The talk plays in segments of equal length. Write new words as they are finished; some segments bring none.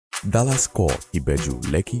Dallas Court, Ibeju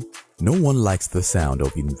Lekki. No one likes the sound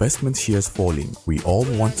of investment shares falling. We all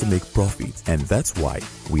want to make profit, and that's why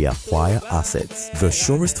we acquire assets. The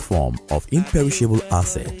surest form of imperishable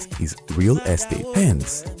asset is real estate.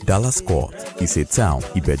 Hence, Dallas Court, Ise Town,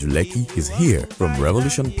 Ibeju Lekki is here from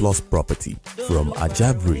Revolution Plus Property from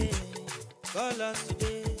Ajah Bridge.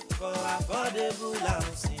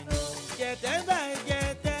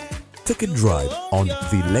 Take a drive on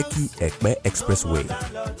the Lekki-Ekpe Expressway.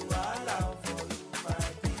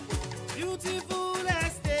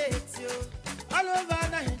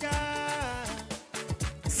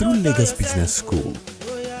 Through Lagos Business School,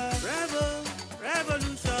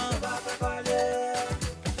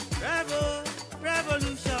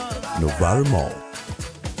 Novara Mall,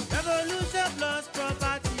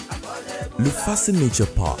 Lufasi Nature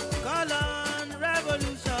Park,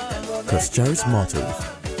 Koscharis Motors,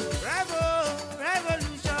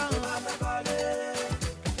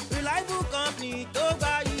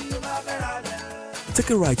 take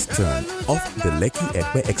a right turn off the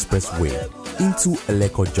Lekki-Ekpe Expressway into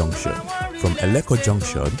Eleko Junction. From Eleko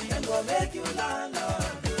Junction,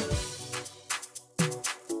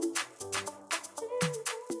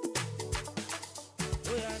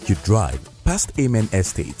 you drive past Amen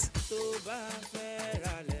Estate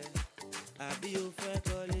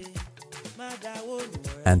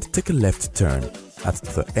and take a left turn at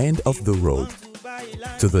the end of the road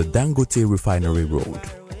to the Dangote Refinery Road.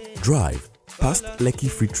 Drive past Lekki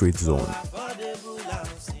Free Trade Zone.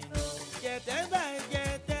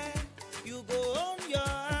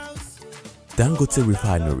 Dangote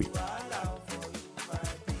Refinery,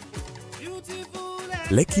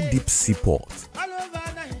 Lekki Deep Seaport.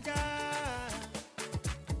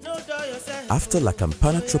 After La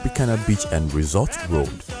Campana Tropicana Beach and Resort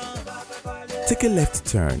Road, take a left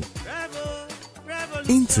turn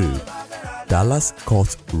into Dallas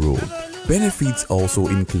Court Road. Benefits also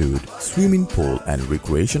include swimming pool and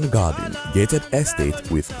recreation garden, gated estate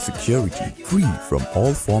with security, free from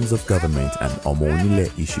all forms of government and onile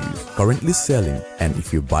issues. Currently selling, and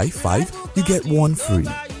if you buy 5, you get 1 free.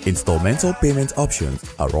 Installmental payment options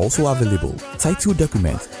are also available. Title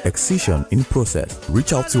document, accession in process.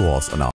 Reach out to us on our